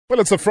Well,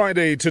 it's a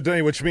Friday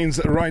today, which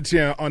means right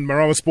here on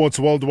Marawa Sports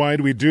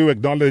Worldwide, we do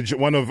acknowledge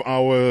one of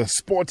our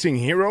sporting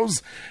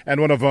heroes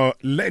and one of our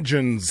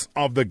legends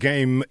of the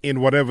game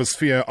in whatever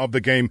sphere of the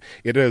game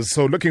it is.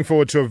 So looking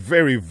forward to a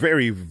very,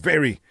 very,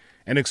 very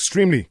and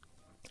extremely,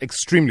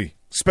 extremely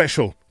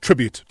special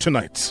tribute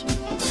tonight.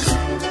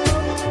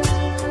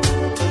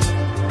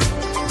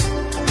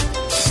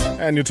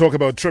 And you talk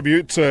about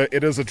tribute,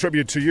 it is a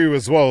tribute to you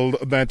as well,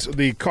 that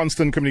the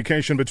constant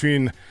communication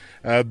between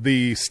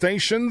the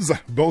stations,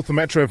 both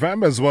Metro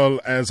FM as well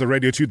as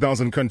Radio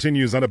 2000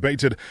 continues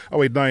unabated.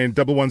 089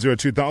 110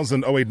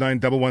 2000, 089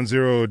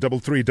 110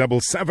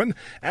 3377.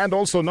 And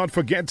also not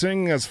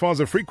forgetting, as far as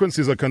the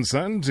frequencies are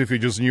concerned, if you're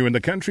just new in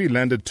the country,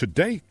 landed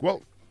today,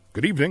 well,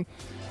 good evening.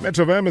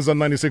 Metro FM is on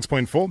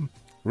 96.4.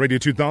 Radio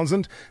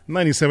 2000,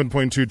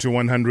 97.2 to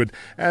 100,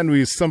 and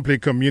we simply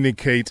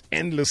communicate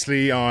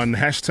endlessly on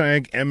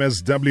hashtag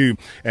MSW,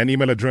 and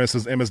email address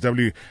is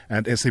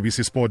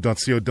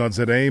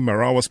msw@sabcsport.co.za,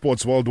 Marawa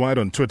Sports Worldwide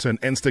on Twitter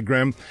and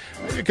Instagram.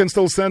 You can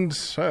still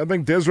send, I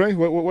think, Desiree,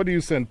 what do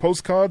you send,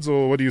 postcards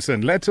or what do you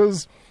send,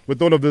 letters,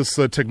 with all of this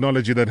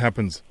technology that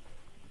happens?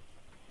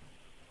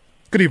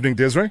 Good evening,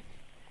 Desiree.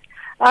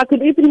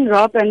 Good evening,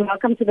 Rob, and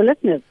welcome to the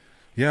listeners.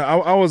 Yeah,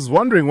 I was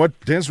wondering what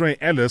Desiree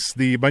Ellis,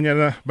 the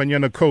Banyana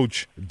Banyana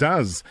coach,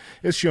 does.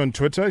 Is she on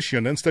Twitter? Is she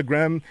on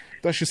Instagram?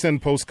 Does she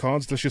send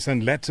postcards? Does she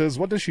send letters?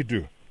 What does she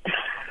do?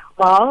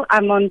 Well,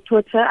 I'm on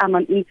Twitter, I'm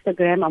on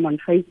Instagram, I'm on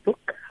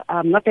Facebook.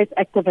 I'm not as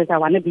active as I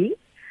want to be,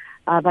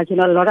 but, a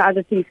lot of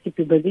other things keep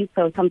you busy,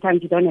 so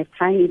sometimes you don't have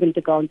time even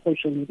to go on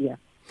social media.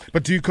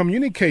 But do you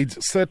communicate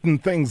certain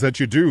things that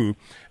you do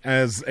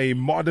as a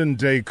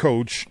modern-day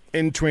coach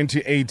in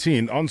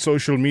 2018 on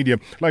social media?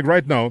 Like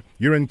right now,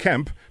 you're in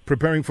camp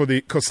preparing for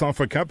the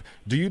COSAFA Cup.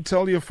 Do you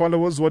tell your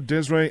followers what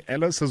Desiree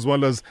Ellis as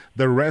well as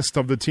the rest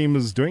of the team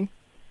is doing?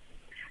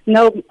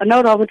 No,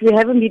 Robert, we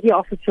have a media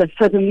officer.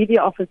 So the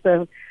media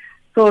officer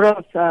sort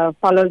of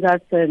follows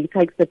us and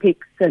takes the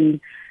pics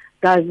and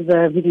does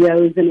the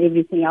videos and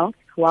everything else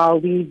while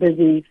we're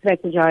busy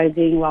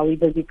strategizing, while we're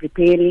busy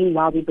preparing,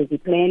 while we're busy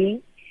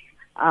planning.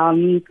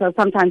 So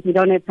sometimes we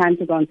don't have time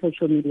to go on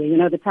social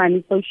media. The time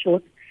is so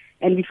short,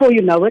 and before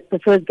you know it, the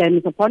first game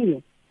is upon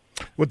you.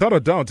 Without a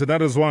doubt,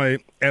 that is why,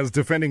 as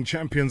defending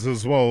champions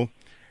as well,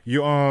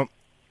 you are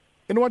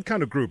in what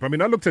kind of group? I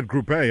mean, I looked at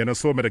Group A and I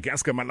saw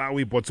Madagascar,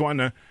 Malawi,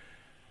 Botswana,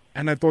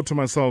 and I thought to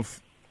myself,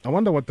 I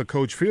wonder what the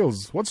coach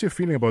feels. What's your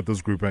feeling about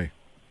this Group A?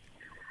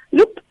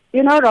 Look,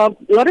 Rob,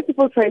 a lot of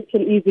people say it's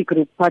an easy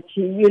group, but,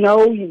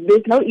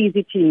 there's no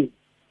easy team.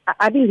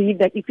 I believe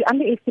that if you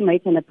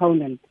underestimate an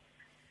opponent,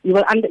 you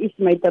will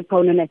underestimate the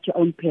opponent at your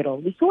own peril.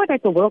 We saw it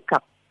at the World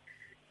Cup.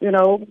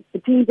 The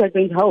teams that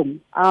went home.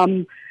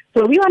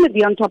 So we want to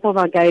be on top of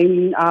our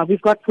game.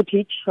 We've got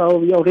footage, so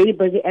we're already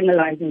busy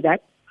analyzing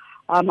that.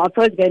 Our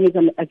first game is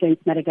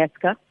against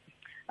Madagascar.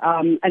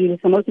 And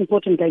it's the most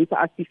important game for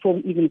us before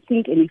we even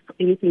think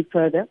anything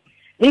further.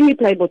 Then we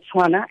play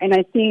Botswana, and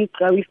I think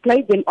we've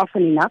played them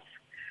often enough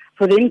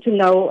for them to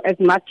know as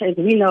much as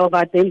we know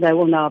about them, they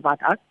will know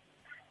about us.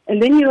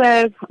 And then you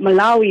have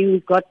Malawi,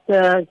 who's got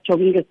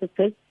Chowinga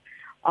sisters,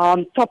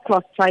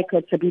 top-class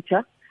striker,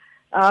 Tabita.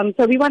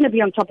 So we want to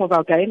be on top of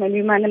our game, and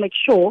we want to make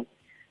sure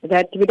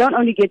that we don't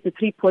only get the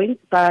 3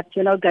 points, but,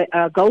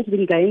 goals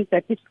win games,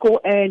 that we score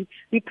and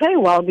we play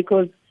well,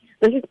 because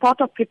this is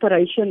part of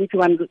preparation if you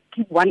want to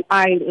keep one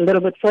eye a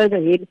little bit further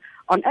ahead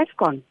on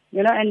AFCON,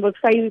 and we'll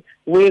say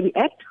where we're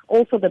at.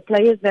 Also, the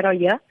players that are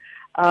here,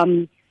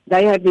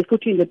 they have their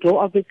foot in the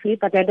door, obviously,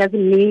 but that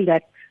doesn't mean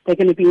that they're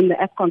going to be in the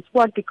AFCON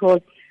squad,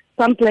 because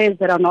some players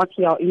that are not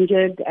here are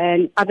injured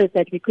and others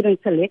that we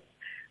couldn't select.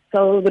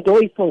 So the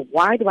door is so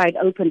wide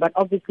open, but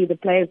obviously the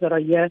players that are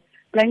here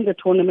playing the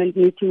tournament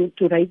need to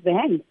raise their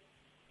hands.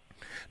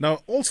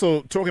 Now,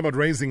 also talking about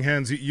raising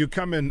hands, you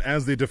come in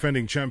as the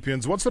defending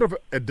champions. What sort of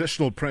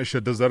additional pressure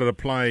does that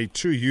apply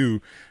to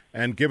you,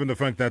 and given the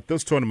fact that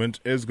this tournament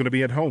is going to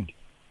be at home?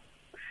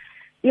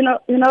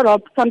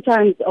 Rob,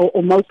 sometimes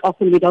or most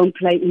often we don't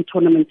play in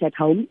tournaments at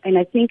home, and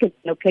I think it's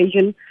an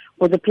occasion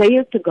for the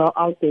players to go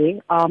out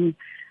there.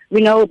 We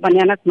know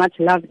Banyana is much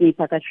loved in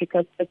South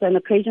Africa. It's an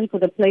occasion for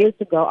the players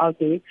to go out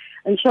there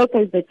and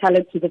showcase their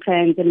talent to the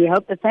fans, and we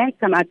hope the fans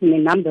come out in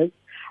their numbers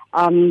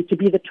to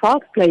be the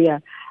 12th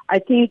player. I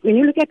think when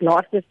you look at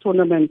last year's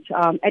tournament,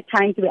 at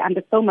times we were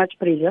under so much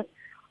pressure,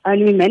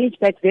 and we managed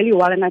that very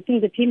well, and I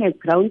think the team has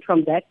grown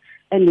from that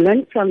and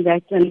learned from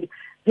that, and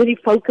very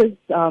focused.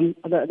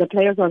 The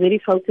players are very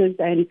focused,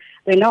 and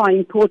they know how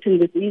important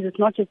this is. It's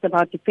not just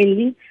about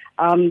defending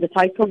the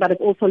title, but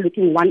it's also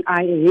looking one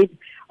eye ahead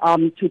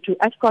to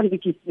AFCON,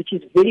 which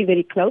is very,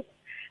 very close.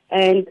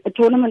 And a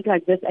tournament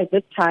like this at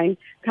this time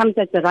comes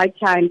at the right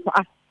time for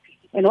us.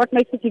 And what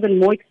makes it even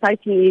more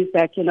exciting is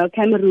that,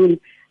 Cameroon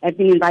has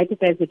been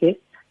invited as a guest.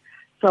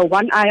 So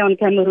one eye on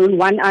Cameroon,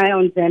 one eye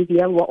on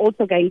Zambia. We're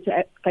also going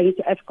to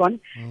AFCON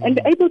and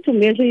be able to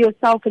measure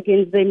yourself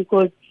against them,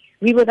 because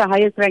we were the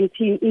highest ranked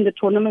team in the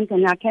tournament,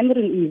 and now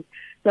Cameroon is.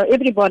 So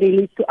everybody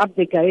needs to up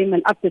their game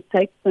and up the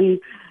stakes, and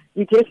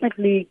we're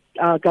definitely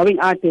going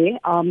out there.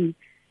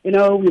 We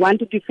want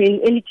to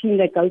defend. Any team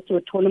that goes to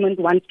a tournament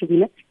wants to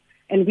win it,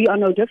 and we are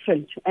no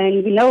different.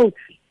 And we know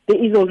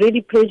there is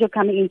already pressure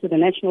coming into the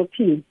national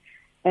team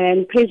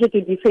and pressure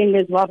to defend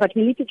as well, but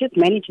we need to just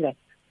manage that.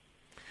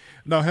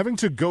 Now, having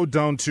to go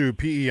down to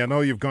PE, I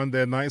know you've gone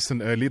there nice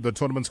and early. The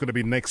tournament's going to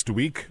be next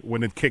week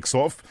when it kicks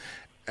off.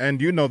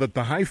 And you know that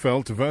the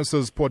Highveld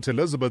versus Port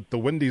Elizabeth, the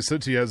Windy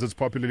City as it's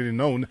popularly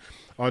known,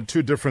 are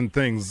two different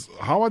things.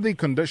 How are the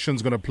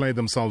conditions going to play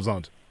themselves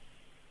out?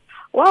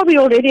 Well, we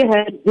already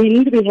had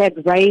wind, we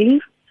had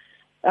rain,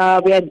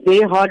 we had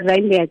very hard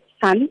rain, we had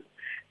sun.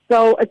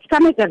 So it's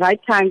come at the right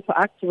time for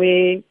us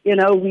where,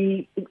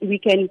 we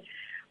can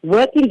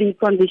work in these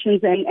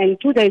conditions. And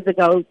 2 days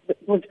ago, it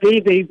was very,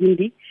 very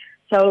windy.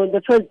 So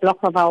the first block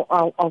of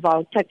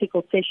our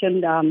tactical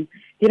session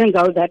didn't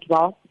go that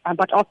well.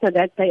 But after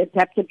that, they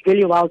adapted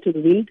really well to the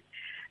wind.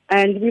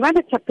 And we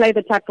wanted to play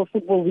the type of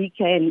football we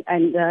can.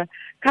 And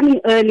coming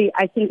early,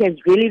 I think, has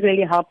really,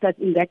 really helped us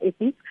in that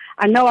essence.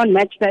 I know on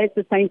match day it's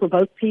the same for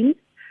both teams.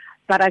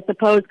 But I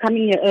suppose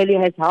coming here early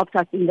has helped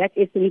us in that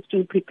essence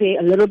to prepare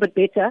a little bit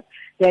better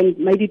than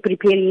maybe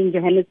preparing in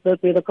Johannesburg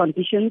where the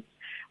conditions,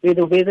 where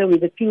the weather, where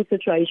the fuel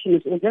situation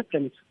is all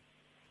different.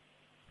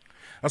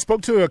 I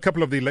spoke to a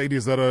couple of the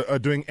ladies that are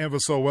doing ever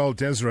so well,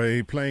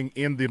 Desiree, playing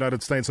in the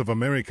United States of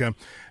America,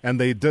 and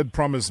they did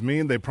promise me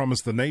and they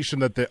promised the nation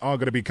that they are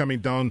going to be coming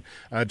down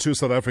to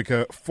South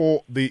Africa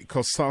for the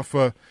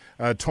COSAFA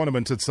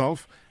tournament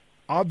itself.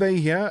 Are they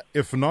here?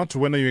 If not,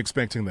 when are you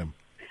expecting them?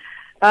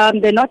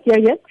 They're not here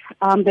yet.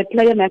 They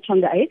play a match on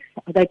the 8th.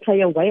 They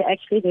play away,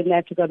 actually. Then they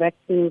have to go back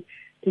to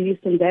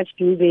Houston Dash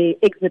to the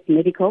exit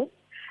medical.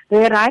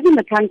 They arrive in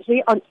the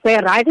country on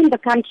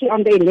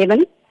the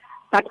 11th.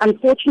 But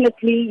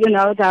unfortunately, the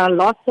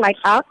last flight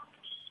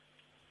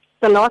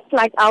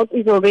out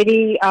is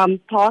already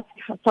passed.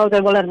 So they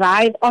will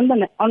arrive on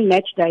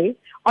match day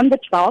on the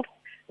 12th.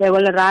 They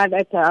will arrive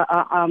at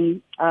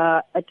 12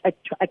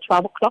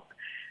 o'clock.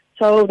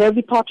 So they'll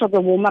be part of the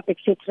warm up,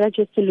 etc.,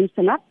 just to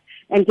loosen up,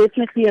 and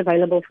definitely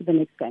available for the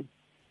next game,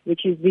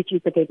 which is the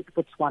game to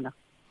Botswana.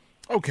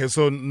 Okay,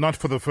 so not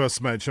for the first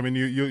match. I mean,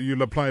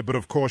 you'll apply a bit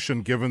of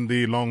caution given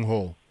the long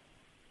haul.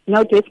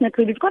 No,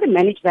 definitely. We've got to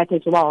manage that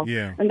as well.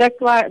 Yeah. And that's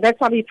why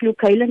we flew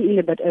Kaylin in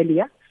a bit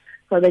earlier,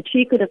 so that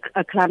she could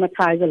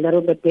acclimatize a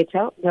little bit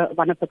better,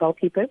 one of the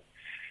goalkeepers.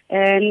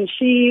 And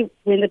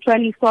when the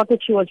training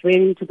started, she was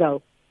ready to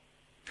go.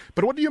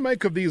 But what do you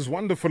make of these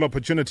wonderful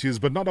opportunities?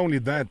 But not only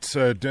that,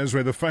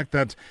 Desiree, the fact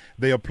that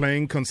they are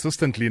playing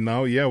consistently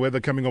now, whether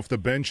coming off the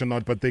bench or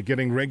not, but they're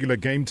getting regular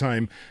game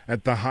time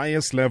at the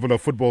highest level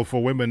of football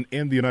for women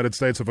in the United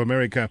States of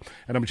America.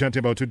 And I'm chatting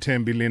about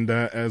Tembi,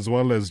 Linda, as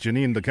well as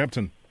Janine, the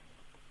captain.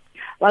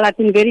 Well, I've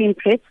been very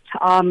impressed.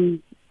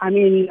 Tembi,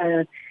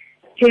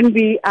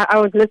 I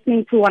was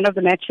listening to one of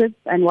the matches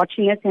and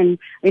watching it, and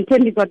when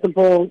Tembi got the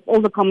ball,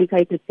 all the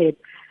commentators said,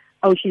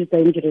 "Oh, she's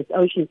dangerous.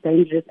 Oh, she's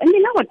dangerous." And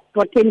you know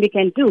what Tembi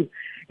can do.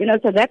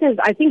 So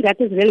I think that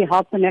has really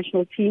helped the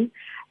national team,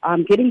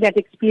 getting that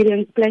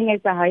experience, playing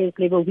at the highest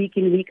level week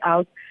in, week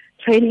out,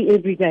 training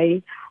every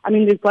day. I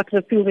mean, we've got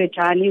Rafil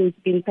Johnny, who's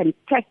been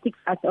fantastic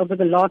for us over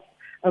the last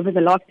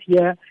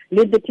year,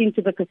 led the team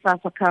to the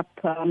COSAFA Cup,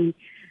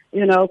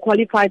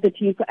 qualified the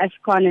team for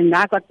AFCON, and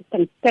now got a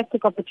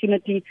fantastic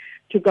opportunity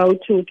to go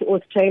to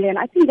Australia. And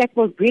I think that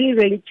will really,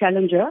 really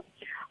challenge her.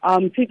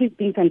 Fifi's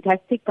been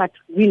fantastic, but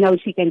we know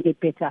she can get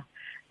better.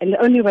 And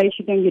the only way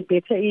she can get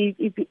better is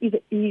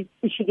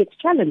if she gets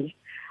challenged.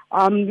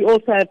 We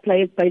also have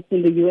players based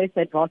in the US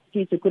at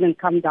varsity who couldn't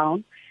come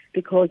down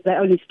because they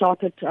only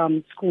started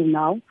school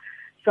now.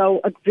 So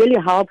it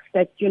really helps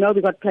that,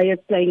 we've got players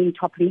playing in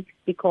top leagues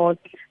because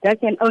that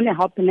can only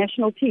help the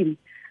national team.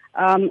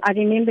 I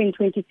remember in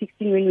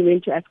 2016 when we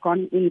went to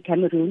AFCON in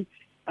Cameroon,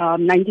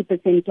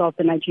 90% of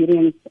the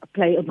Nigerians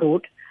play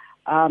abroad.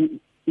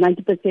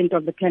 90%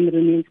 of the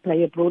Cameroonians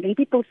play abroad. And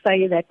people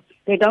say that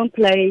they don't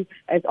play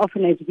as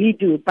often as we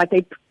do, but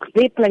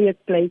their players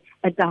play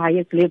at the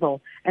highest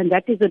level. And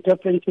that is the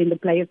difference when the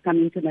players come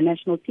into the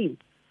national team.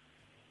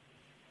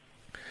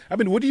 I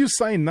mean, what do you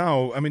say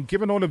now? I mean,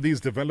 given all of these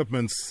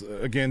developments,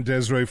 again,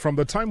 Desiree, from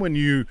the time when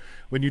you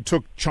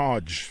took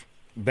charge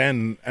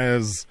then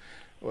as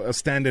a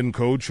stand-in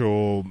coach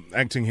or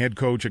acting head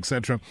coach,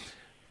 etc.,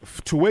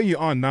 to where you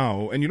are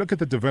now, and you look at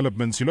the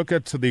developments, you look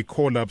at the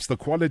call-ups, the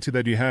quality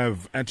that you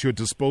have at your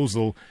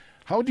disposal,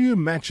 how do you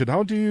match it?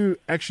 How do you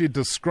actually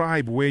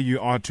describe where you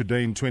are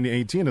today in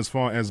 2018 as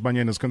far as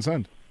Banyana is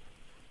concerned?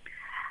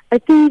 I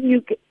think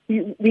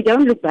we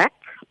don't look back,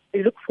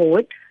 we look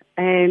forward,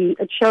 and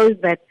it shows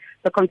that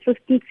the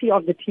consistency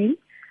of the team.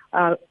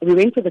 We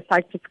went to the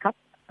Cyprus Cup,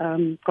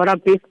 got our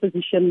best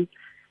position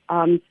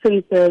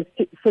since we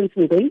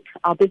went.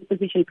 Our best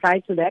position prior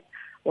to that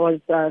was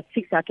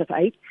 6 out of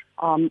 8.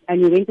 And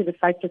we went to the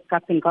Cyprus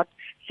Cup and got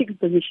 6th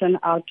position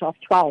out of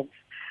 12.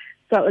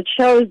 So it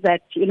shows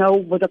that,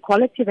 with the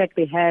quality that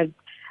we have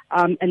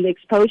and the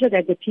exposure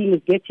that the team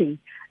is getting,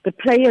 the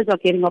players are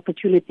getting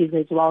opportunities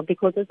as well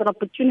because there's an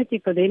opportunity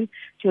for them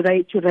to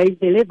raise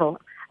their level.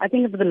 I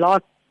think over the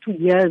last 2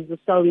 years or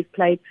so, we've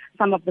played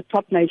some of the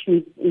top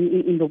nations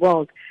in the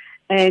world.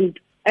 And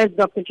as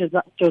Dr.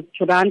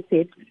 Chodan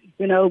said,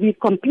 you know, we've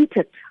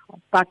competed,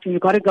 but we've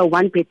got to go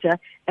one better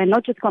and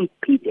not just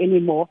compete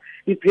anymore.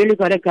 We've really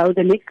got to go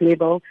the next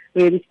level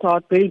where we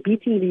start really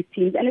beating these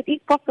teams. And it is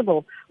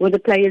possible with the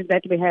players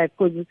that we have,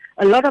 because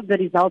a lot of the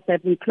results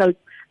have been close.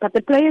 But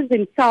the players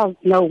themselves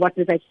know what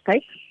is at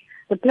stake.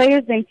 The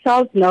players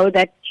themselves know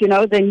that, you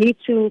know, they need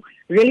to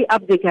really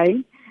up the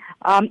game.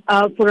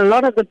 For a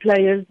lot of the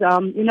players,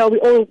 you know,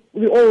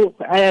 we all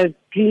have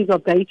dreams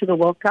of going to the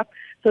World Cup.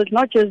 So it's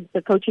not just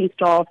the coaching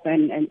staff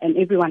and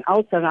everyone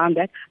else around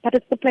that, but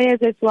it's the players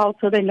as well.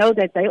 So they know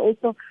that they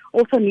also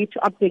need to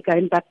up their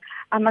game. But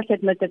I must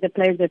admit that the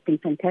players have been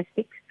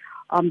fantastic.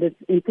 The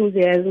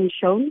enthusiasm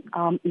shown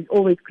is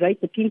always great.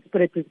 The team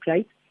spirit is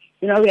great.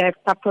 You know, we have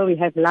supper, we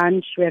have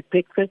lunch, we have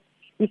breakfast.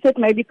 We sit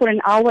maybe for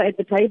an hour at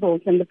the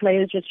tables and the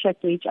players just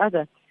chat to each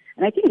other.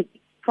 And I think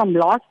from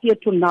last year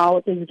to now,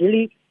 it has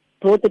really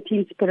brought the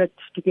team spirit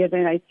together.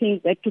 And I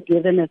think that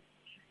togetherness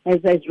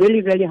has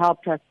really, really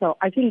helped us. So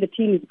I think the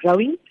team is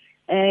growing.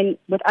 And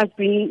with us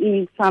bringing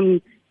in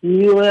some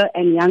newer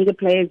and younger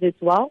players as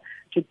well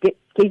to get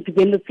to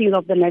the feel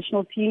of the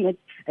national team,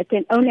 it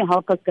can only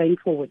help us going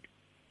forward.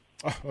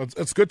 Oh,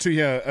 it's good to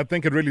hear. I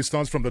think it really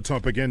starts from the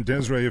top again.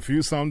 Desiree, if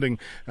you're sounding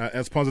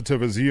as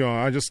positive as you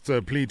are, I just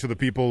plead to the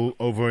people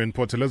over in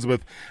Port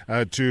Elizabeth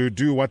to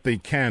do what they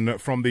can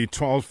from the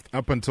 12th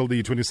up until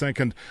the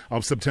 22nd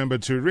of September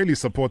to really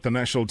support the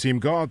national team.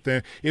 Go out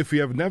there. If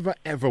you have never,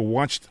 ever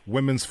watched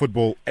women's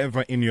football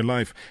ever in your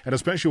life, and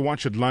especially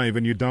watch it live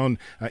and you're down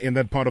in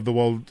that part of the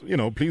world, you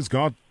know, please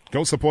God,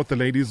 go support the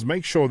ladies.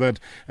 Make sure that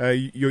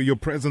your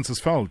presence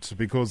is felt,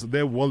 because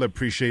they will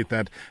appreciate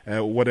that,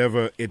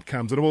 whatever it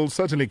comes. And we'll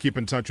certainly keep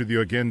in touch with you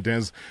again,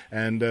 Des,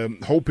 and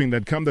hoping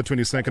that come the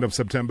 22nd of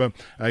September,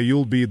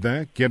 you'll be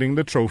there getting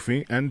the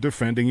trophy and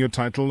defending your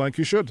title like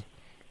you should.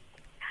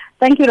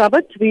 Thank you,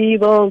 Robert. We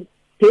will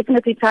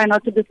definitely try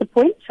not to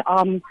disappoint.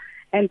 And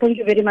thank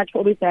you very much for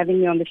always having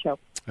me on the show.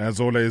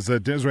 As always,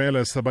 Desiree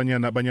Ellis,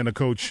 Banyana Banyana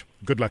coach.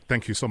 Good luck.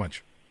 Thank you so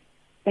much.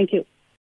 Thank you.